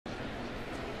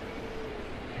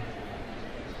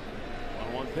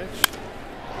Pitch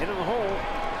hit in the hole.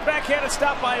 Backhanded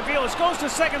stop by Aviles. Goes to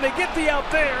second. They get the out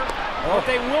there, but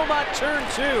they will not turn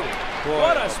two.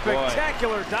 What a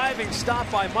spectacular diving stop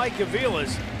by Mike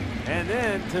Aviles. And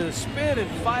then to spin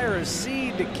and fire a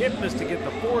seed to Kipnis to get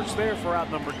the force there for out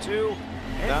number 2.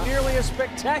 And nearly a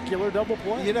spectacular double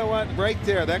play. You know what? Right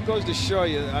there, that goes to show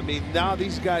you. I mean, now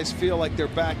these guys feel like they're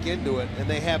back into it and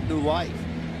they have new life.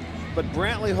 But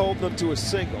Brantley holding them to a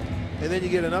single. And then you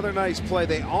get another nice play.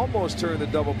 They almost turn the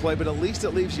double play, but at least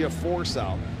it leaves you a force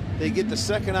out. They get the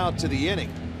second out to the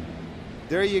inning.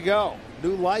 There you go.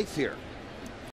 New life here.